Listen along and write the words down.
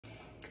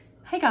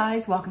Hey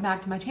guys, welcome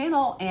back to my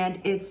channel,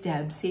 and it's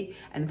Deb C,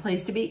 and the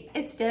place to be,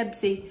 it's Deb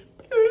C.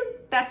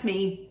 Boop, that's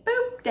me,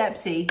 boop, Deb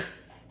C.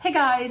 Hey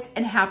guys,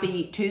 and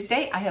happy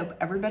Tuesday. I hope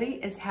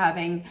everybody is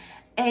having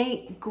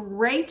a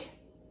great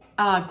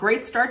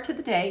start to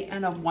the day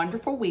and a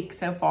wonderful week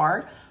so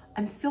far.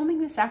 I'm filming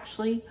this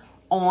actually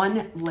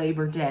on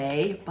Labor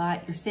Day,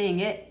 but you're seeing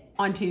it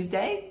on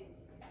Tuesday.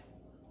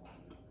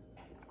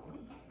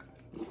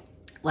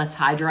 Let's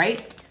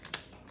hydrate.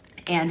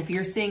 And if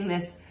you're seeing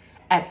this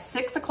at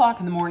 6 o'clock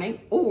in the morning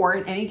or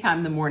at any time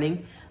in the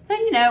morning, then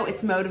you know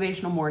it's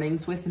Motivational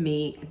Mornings with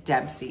me,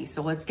 Deb C.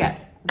 So let's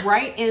get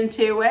right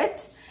into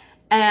it.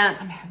 And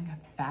I'm having a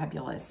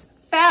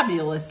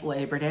fabulous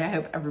Labor Day. I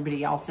hope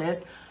everybody else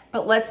is.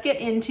 But let's get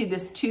into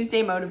this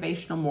Tuesday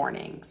Motivational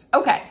Mornings.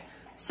 Okay,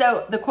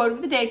 so the quote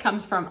of the day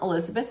comes from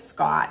Elizabeth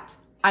Scott.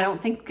 I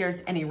don't think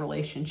there's any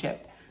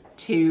relationship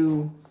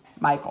to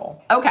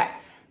Michael. Okay.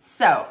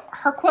 So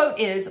her quote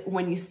is,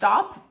 when you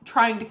stop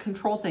trying to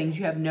control things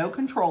you have no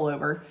control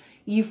over,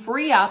 you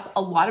free up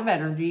a lot of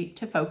energy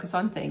to focus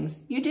on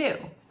things you do,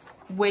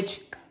 which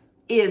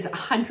is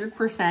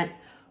 100%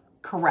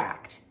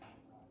 correct.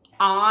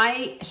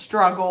 I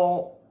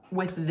struggle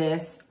with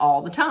this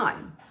all the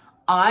time.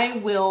 I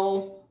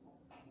will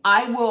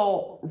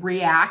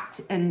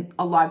react, and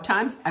a lot of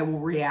times I will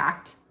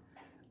react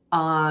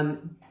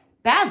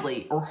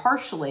badly or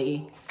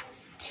harshly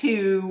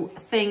to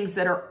things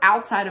that are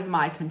outside of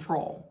my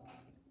control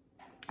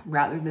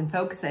rather than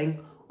focusing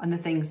on the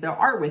things that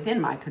are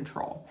within my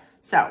control.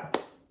 So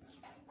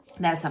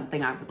that's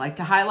something I would like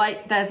to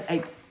highlight. That's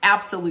an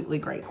absolutely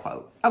great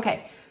quote.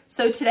 Okay,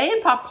 so today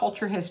in pop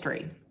culture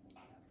history.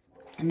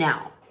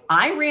 Now,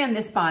 I ran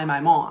this by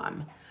my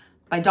mom,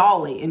 by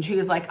Dolly, and she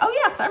was like, oh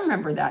yes, I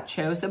remember that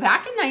show. So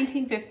back in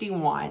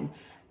 1951,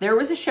 there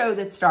was a show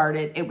that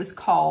started. It was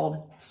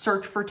called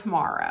Search for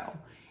Tomorrow.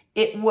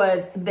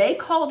 They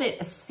called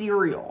it a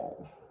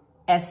serial,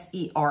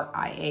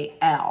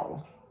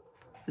 S-E-R-I-A-L,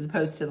 as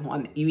opposed to the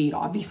one that you eat,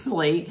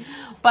 obviously.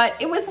 But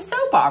it was a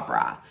soap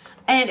opera,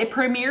 and it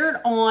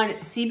premiered on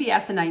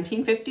CBS in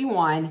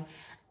 1951.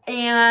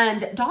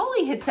 And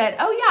Dolly had said,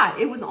 oh yeah,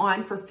 it was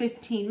on for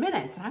 15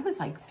 minutes. And I was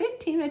like,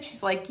 15 minutes?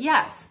 She's like,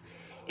 yes.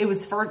 It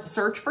was for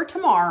Search for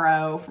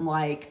Tomorrow from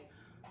like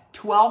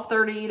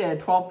 12:30 to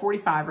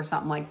 12:45 or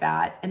something like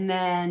that. And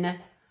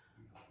then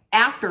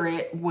after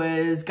it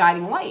was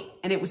Guiding Light,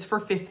 and it was for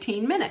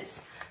 15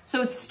 minutes.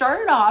 So it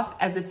started off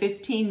as a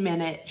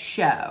 15-minute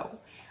show,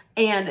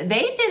 and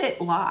they did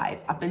it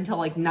live up until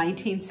like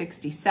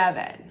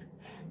 1967.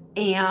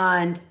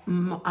 And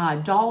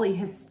Dolly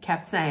had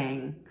kept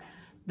saying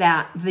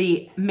that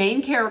the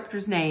main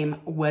character's name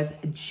was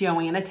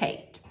Joanna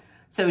Tate.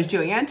 So it was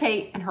Joanna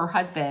Tate and her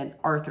husband,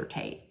 Arthur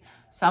Tate.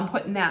 So I'm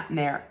putting that in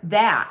there.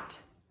 That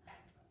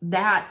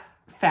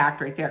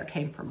fact right there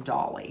came from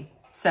Dolly.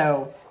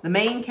 So the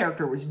main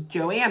character was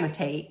Joanna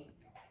Tate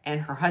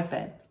and her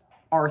husband,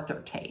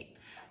 Arthur Tate.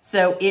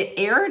 So it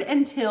aired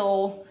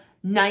until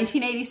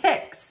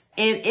 1986,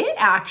 and it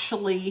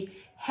actually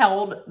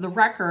held the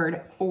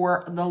record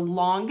for the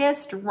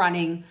longest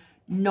running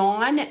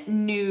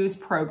non-news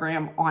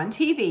program on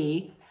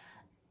TV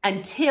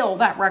until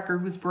that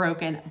record was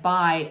broken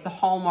by the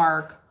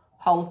Hallmark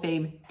Hall of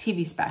Fame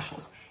TV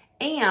specials.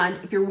 And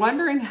if you're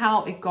wondering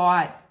how it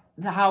got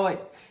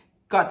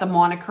the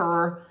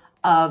moniker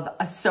of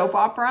a soap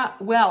opera,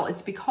 well,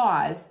 it's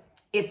because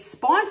its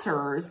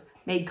sponsors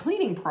made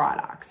cleaning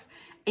products,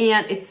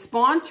 and its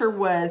sponsor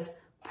was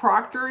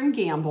Procter &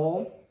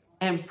 Gamble,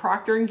 and it was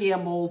Procter &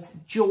 Gamble's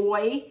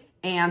Joy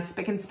and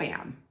Spick and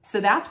Span.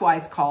 So that's why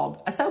it's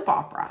called a soap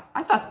opera.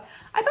 I thought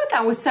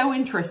that was so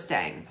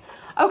interesting.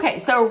 Okay,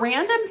 so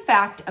random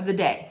fact of the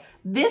day.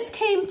 This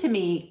came to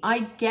me.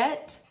 I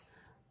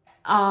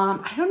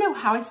don't know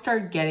how I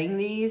started getting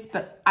these,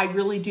 but I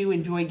really do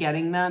enjoy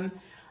getting them.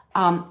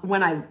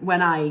 When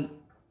I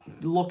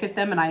look at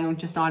them, and I don't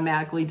just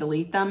automatically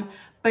delete them,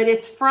 but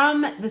it's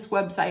from this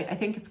website. I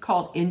think it's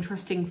called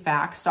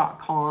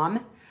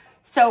interestingfacts.com.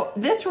 So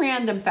this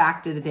random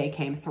fact of the day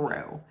came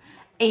through,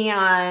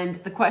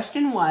 and the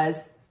question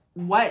was,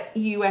 what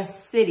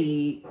U.S.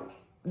 city,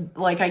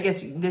 like I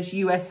guess this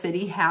U.S.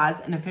 city has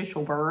an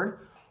official bird?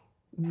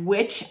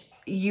 Which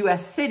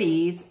U.S.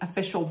 city's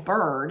official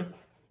bird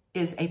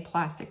is a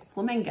plastic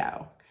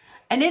flamingo?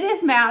 And it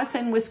is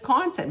Madison,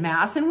 Wisconsin.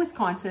 Madison,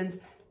 Wisconsin's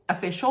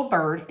official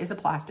bird is a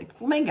plastic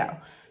flamingo.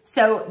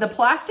 So the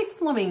plastic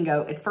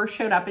flamingo, it first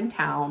showed up in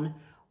town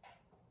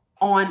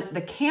on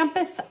the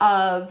campus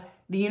of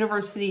the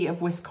University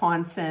of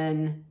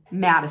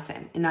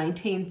Wisconsin-Madison in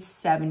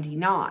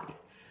 1979.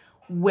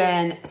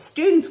 When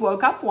students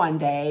woke up one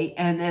day,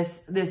 and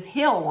this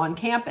hill on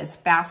campus,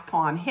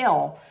 Bascom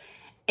Hill,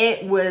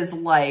 it was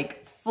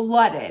like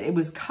flooded. It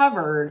was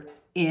covered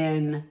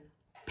in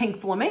pink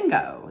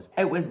flamingos.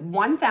 It was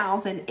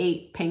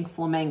 1,008 pink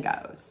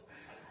flamingos.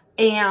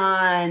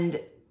 And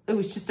it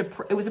was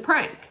it was a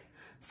prank.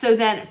 So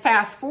then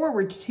fast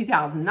forward to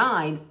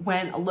 2009,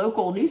 when a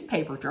local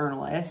newspaper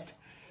journalist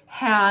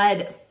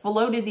had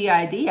floated the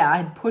idea,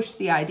 had pushed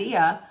the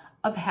idea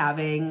of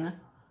having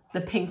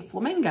the pink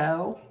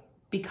flamingo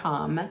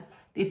become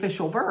the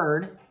official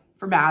bird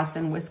for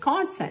Madison,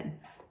 Wisconsin.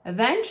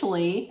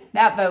 Eventually,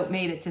 that vote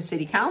made it to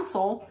city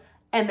council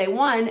and they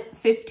won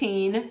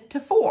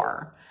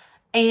 15-4.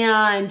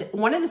 And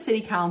one of the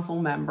city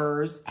council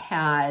members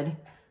had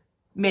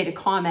made a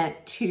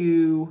comment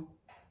to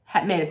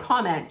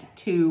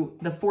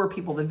the 4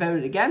 people that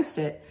voted against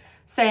it,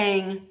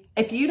 saying,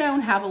 if you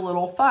don't have a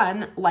little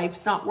fun,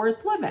 life's not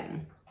worth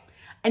living.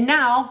 And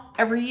now,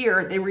 every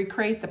year, they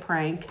recreate the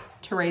prank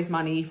to raise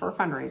money for a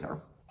fundraiser.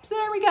 So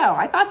there we go.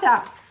 I thought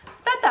that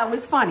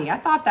was funny. I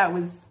thought that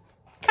was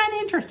kind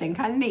of interesting,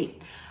 kind of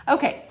neat.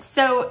 Okay,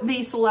 so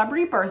the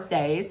celebrity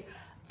birthdays.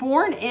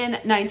 Born in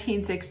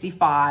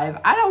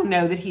 1965, I don't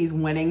know that he's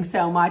winning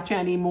so much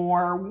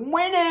anymore.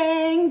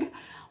 Winning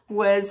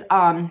is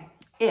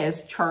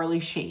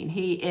Charlie Sheen.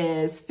 He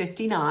is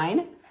 59. I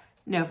don't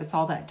know if it's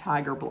all that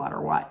tiger blood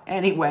or what.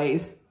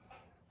 Anyways,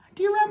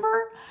 do you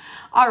remember?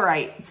 All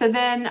right, so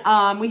then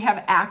we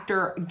have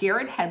actor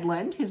Garrett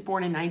Hedlund, who's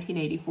born in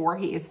 1984.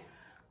 He is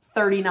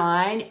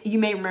 39. You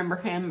may remember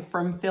him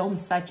from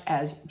films such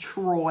as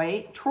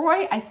Troy.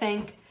 Troy, I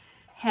think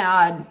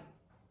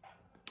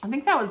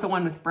that was the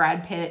one with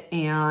Brad Pitt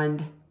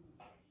and,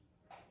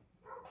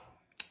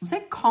 was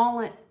it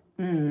Colin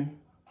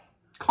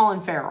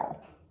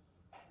Farrell?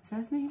 Is that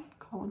his name?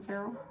 Colin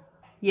Farrell?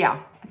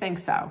 Yeah, I think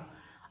so.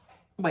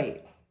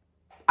 Wait,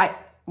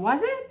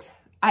 was it?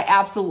 I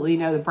absolutely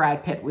know that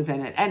Brad Pitt was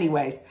in it.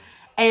 Anyways,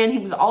 and he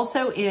was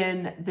also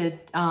in the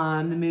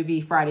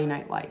movie Friday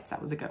Night Lights.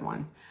 That was a good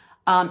one.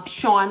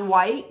 Shaun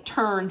White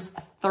turns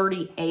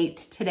 38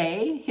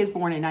 today. He was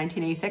born in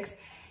 1986.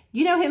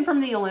 You know him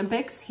from the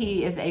Olympics.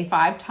 He is a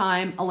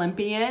 5-time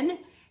Olympian.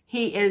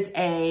 He's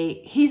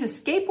a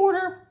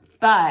skateboarder,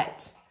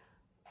 but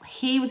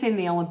he was in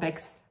the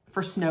Olympics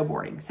for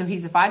snowboarding. So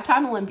he's a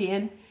 5-time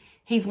Olympian.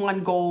 He's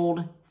won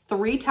gold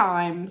 3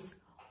 times,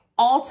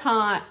 all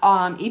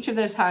time, each of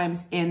those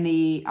times in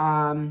the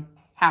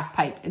half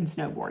pipe in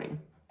snowboarding.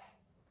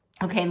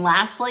 Okay, and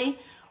lastly,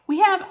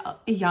 we have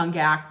a young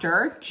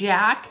actor,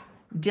 Jack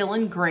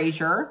Dylan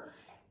Grazer,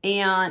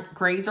 and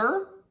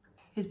Grazer.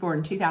 He's born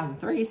in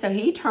 2003, so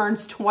he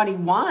turns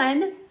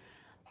 21.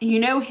 You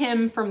know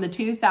him from the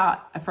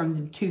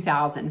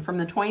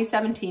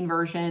 2017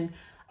 version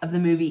of the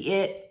movie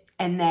It,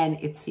 and then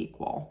its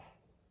sequel.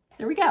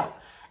 There we go.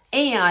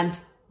 And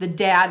the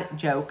dad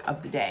joke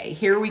of the day.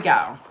 Here we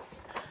go.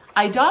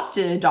 I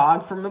adopted a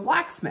dog from a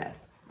blacksmith.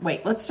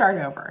 Wait, let's start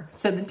over.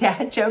 So the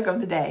dad joke of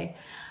the day.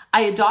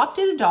 I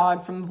adopted a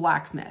dog from the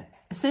blacksmith.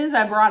 As soon as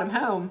I brought him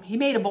home, he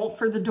made a bolt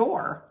for the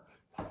door.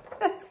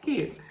 That's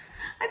cute.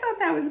 I thought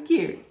that was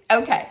cute.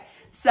 Okay,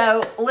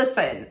 so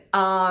listen,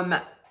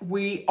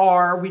 we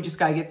just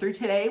got to get through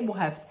today. We'll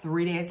have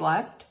 3 days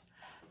left.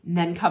 And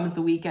then comes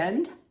the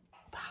weekend.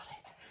 About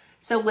it.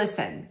 So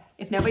listen,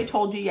 if nobody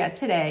told you yet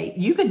today,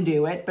 you can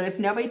do it. But if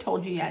nobody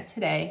told you yet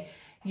today,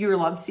 you're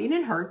loved, seen,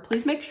 and heard.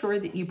 Please make sure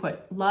that you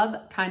put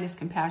love, kindness,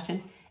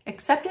 compassion,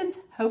 acceptance,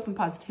 hope, and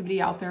positivity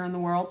out there in the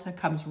world. So it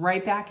comes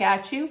right back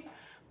at you.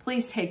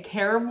 Please take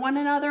care of one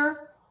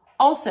another.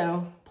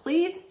 Also,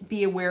 please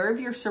be aware of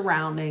your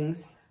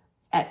surroundings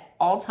at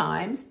all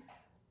times.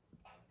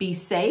 Be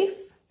safe.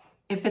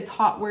 If it's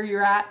hot where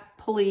you're at,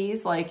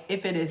 please, like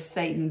if it is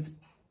Satan's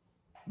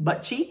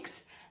butt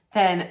cheeks,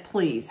 then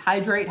please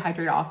hydrate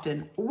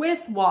often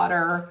with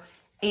water.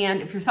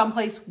 And if you're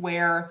someplace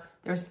where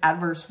there's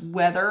adverse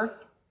weather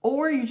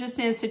or you're just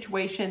in a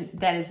situation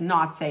that is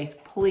not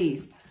safe,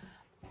 please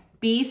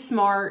be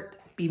smart,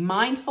 be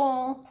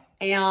mindful,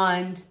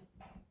 and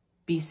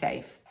be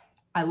safe.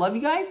 I love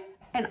you guys,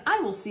 and I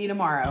will see you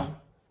tomorrow.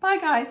 Bye,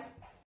 guys.